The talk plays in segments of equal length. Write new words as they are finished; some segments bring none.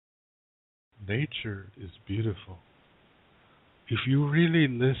nature is beautiful. If you really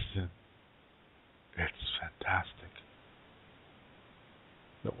listen, it's fantastic.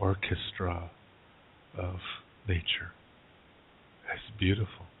 The orchestra of nature is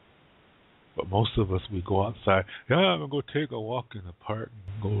beautiful. But most of us, we go outside. Yeah, I'm going to go take a walk in the park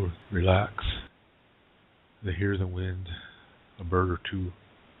and go relax. They hear the wind, a bird or two.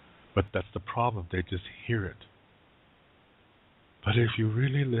 But that's the problem. They just hear it. But if you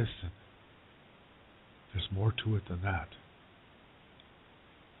really listen, there's more to it than that.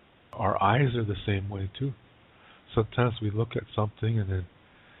 Our eyes are the same way too. Sometimes we look at something and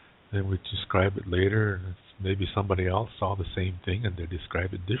then we describe it later, and maybe somebody else saw the same thing and they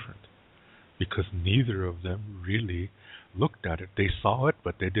describe it different. Because neither of them really looked at it. They saw it,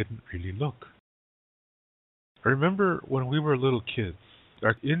 but they didn't really look. I remember when we were little kids,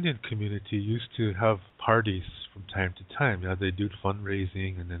 our Indian community used to have parties from time to time. Yeah, they do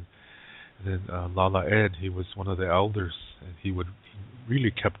fundraising, and then Lala Ed, he was one of the elders, and he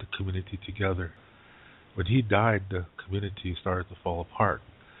really kept the community together. When he died, the community started to fall apart.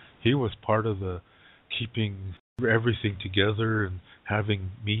 He was part of the keeping everything together and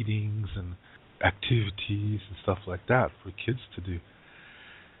having meetings and activities and stuff like that for kids to do.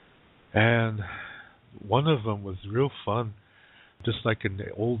 And one of them was real fun. Just like in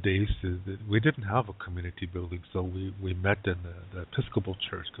the old days, we didn't have a community building, so we met in the Episcopal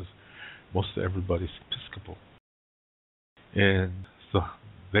church because most of everybody's Episcopal. And so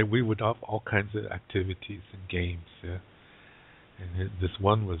we would have all kinds of activities and games. Yeah? And this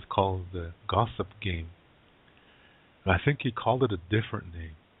one was called the Gossip Game. And I think he called it a different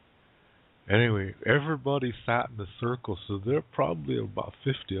name. Anyway, everybody sat in a circle, so there are probably about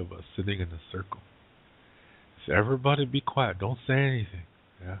 50 of us sitting in a circle. So everybody be quiet, don't say anything.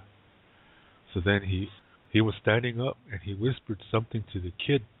 Yeah. So then he was standing up and he whispered something to the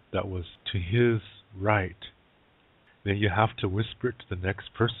kid that was to his right. Then you have to whisper it to the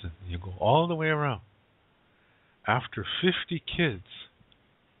next person. You go all the way around. After 50 kids,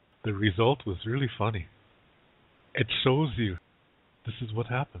 the result was really funny. It shows you this is what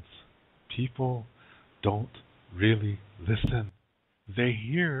happens. People don't really listen. They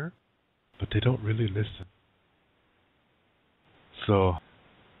hear, but they don't really listen. So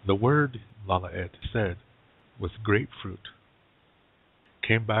the word Lala Ed said was grapefruit.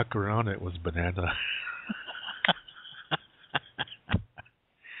 Came back around, it was banana.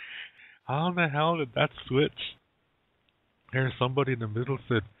 How in the hell did that switch? There's somebody in the middle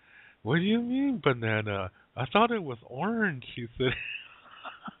said, "What do you mean banana? I thought it was orange," he said.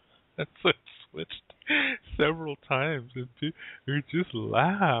 And so it switched several times, and we just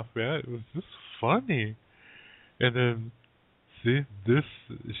laughed, man. It was just funny. And then, see, this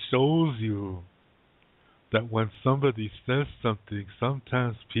shows you that when somebody says something,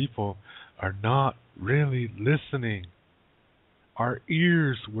 sometimes people are not really listening. Our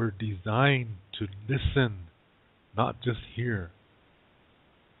ears were designed to listen, not just hear.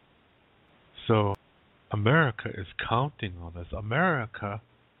 So America is counting on us. America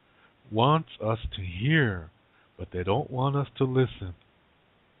wants us to hear, but they don't want us to listen.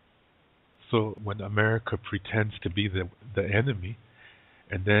 So when America pretends to be the enemy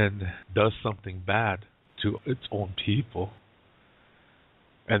and then does something bad to its own people,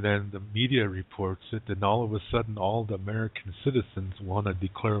 and then the media reports it, then all of a sudden all the American citizens want to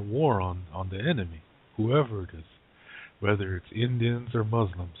declare war on the enemy, whoever it is, whether it's Indians or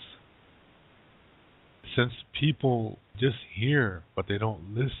Muslims. Since people just hear, but they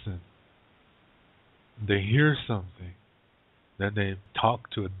don't listen, they hear something, then they talk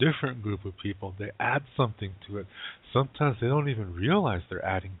to a different group of people, they add something to it. Sometimes they don't even realize they're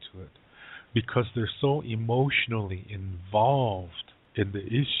adding to it because they're so emotionally involved in the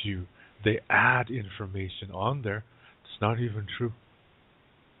issue. They add information on there. It's not even true.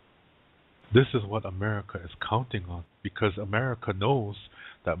 This is what America is counting on, because America knows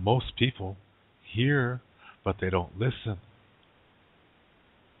that most people hear, but they don't listen.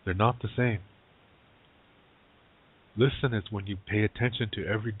 They're not the same. Listen is when you pay attention to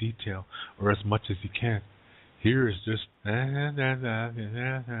every detail, or as much as you can. Hear is just, yeah.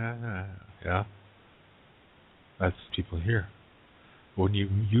 That's people hear. When you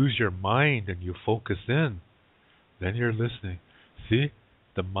use your mind and you focus in, then you're listening. See,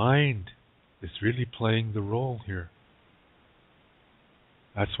 the mind is really playing the role here.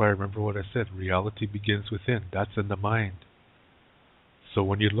 That's why I remember what I said, reality begins within. That's in the mind. So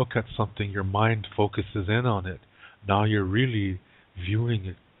when you look at something, your mind focuses in on it. Now you're really viewing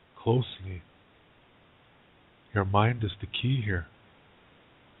it closely. Your mind is the key here.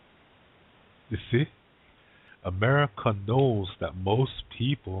 You see? America knows that most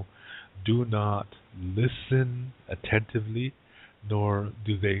people do not listen attentively, nor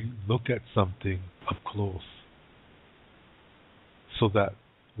do they look at something up close. So that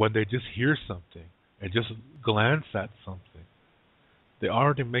when they just hear something and just glance at something, they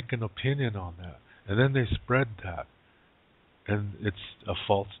already make an opinion on that. And then they spread that. And it's a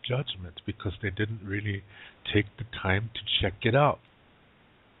false judgment because they didn't really take the time to check it out.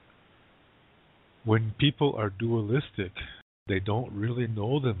 When people are dualistic, they don't really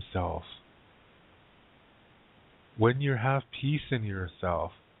know themselves. When you have peace in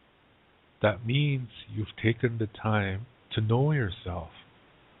yourself, that means you've taken the time to know yourself.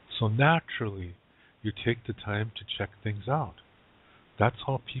 So naturally, you take the time to check things out. That's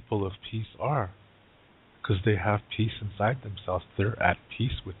how people of peace are. Because they have peace inside themselves. They're at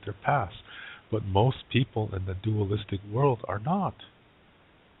peace with their past. But most people in the dualistic world are not.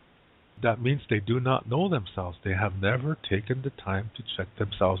 That means they do not know themselves. They have never taken the time to check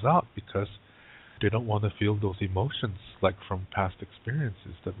themselves out because they don't want to feel those emotions like from past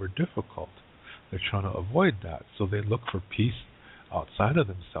experiences that were difficult. They're trying to avoid that. So they look for peace outside of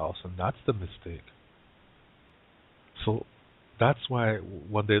themselves, and that's the mistake. So that's why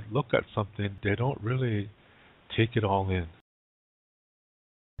when they look at something, they don't really take it all in.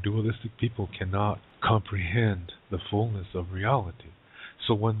 Dualistic people cannot comprehend the fullness of reality.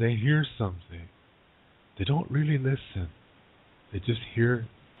 So when they hear something, they don't really listen. They just hear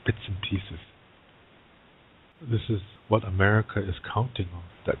bits and pieces. This is what America is counting on,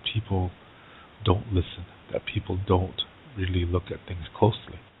 that people don't listen, that people don't really look at things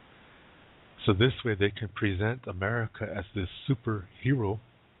closely. So this way they can present America as this superhero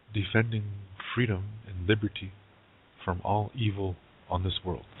defending freedom and liberty from all evil on this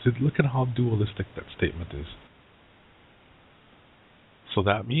world. So look at how dualistic that statement is. So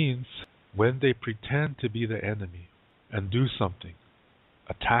that means when they pretend to be the enemy and do something,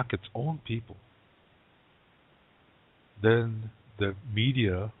 attack its own people, then the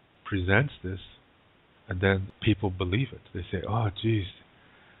media presents this and then people believe it. They say, oh geez,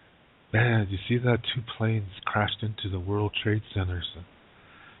 man, you see that 2 planes crashed into the World Trade Centers?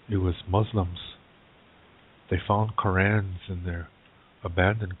 It was Muslims. They found Korans in their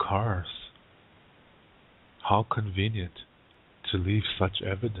abandoned cars. How convenient to leave such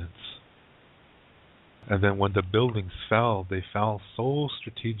evidence. And then when the buildings fell, they fell so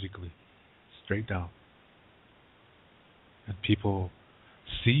strategically, straight down. And people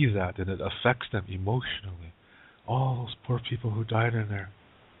see that and it affects them emotionally. All those poor people who died in there.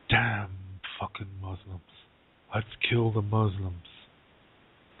 Damn fucking Muslims. Let's kill the Muslims.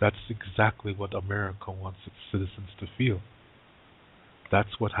 That's exactly what America wants its citizens to feel.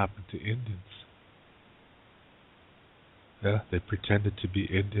 That's what happened to Indians. Yeah, they pretended to be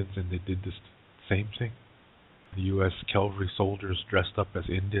Indians and they did this same thing. The U.S. cavalry soldiers dressed up as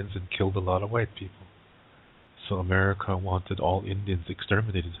Indians and killed a lot of white people. So America wanted all Indians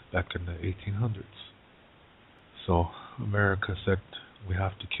exterminated back in the 1800s. So America said, we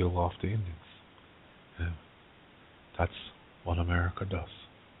have to kill off the Indians. Yeah. That's what America does.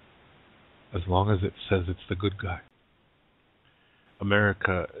 As long as it says it's the good guy.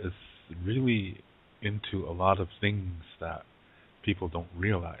 America is really into a lot of things that people don't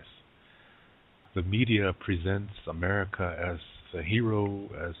realize. The media presents America as the hero,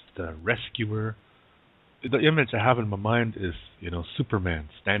 as the rescuer. The image I have in my mind is, Superman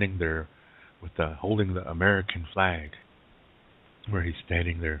standing there with holding the American flag, where he's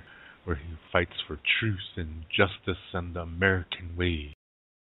standing there, where he fights for truth and justice and the American way.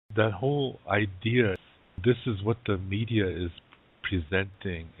 That whole idea, this is what the media is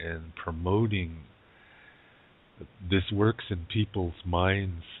presenting and promoting. This works in people's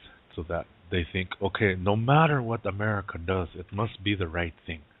minds so that they think, okay, no matter what America does, it must be the right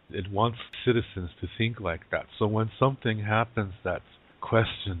thing. It wants citizens to think like that. So when something happens that's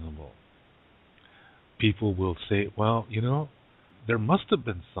questionable, people will say, well, there must have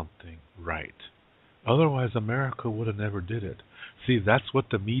been something right. Otherwise, America would have never did it. See, that's what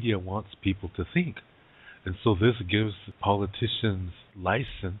the media wants people to think. And so this gives politicians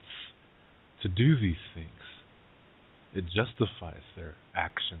license to do these things. It justifies their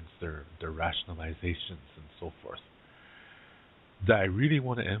actions, their rationalizations, and so forth. That I really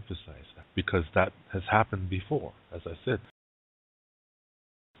want to emphasize that, because that has happened before, as I said.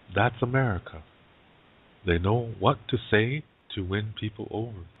 That's America. They know what to say to win people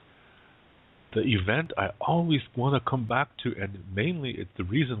over. The event I always want to come back to, and mainly the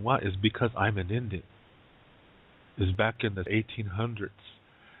reason why is because I'm an Indian, is back in the 1800s,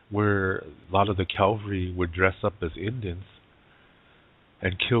 where a lot of the cavalry would dress up as Indians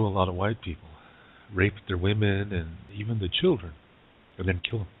and kill a lot of white people. rape their women and even the children, and then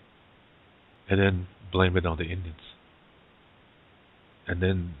kill them, and then blame it on the Indians. And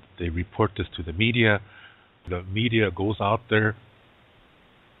then they report this to the media. The media goes out there,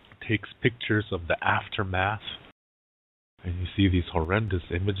 takes pictures of the aftermath, and you see these horrendous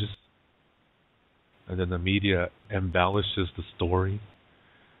images. And then the media embellishes the story.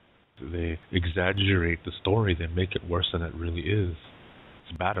 They exaggerate the story. They make it worse than it really is.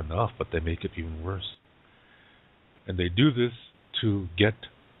 It's bad enough, but they make it even worse. And they do this to get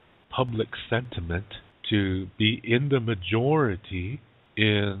public sentiment to be in the majority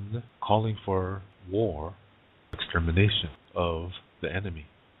in calling for war, extermination of the enemy.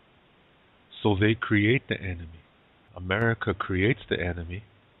 So they create the enemy. America creates the enemy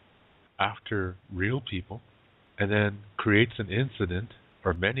after real people, and then creates an incident,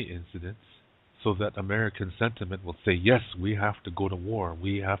 or many incidents, so that American sentiment will say, yes, we have to go to war.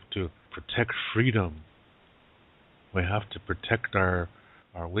 We have to protect freedom. We have to protect our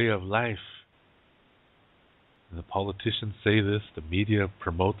way of life. And the politicians say this, the media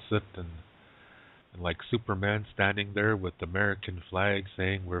promotes it, and like Superman standing there with the American flag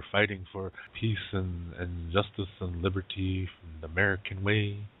saying we're fighting for peace and justice and liberty from the American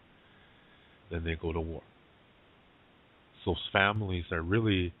way. Then they go to war. So families are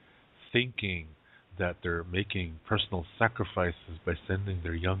really thinking that they're making personal sacrifices by sending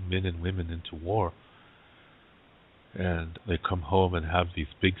their young men and women into war. And they come home and have these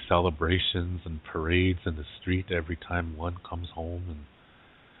big celebrations and parades in the street every time one comes home,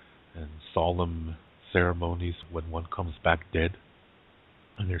 and solemn ceremonies when one comes back dead.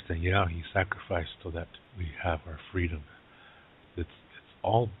 And they're saying, yeah, he sacrificed so that we have our freedom. It's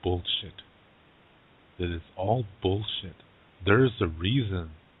all bullshit. It is all bullshit. There's a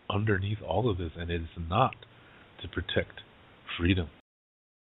reason underneath all of this, and it is not to protect freedom.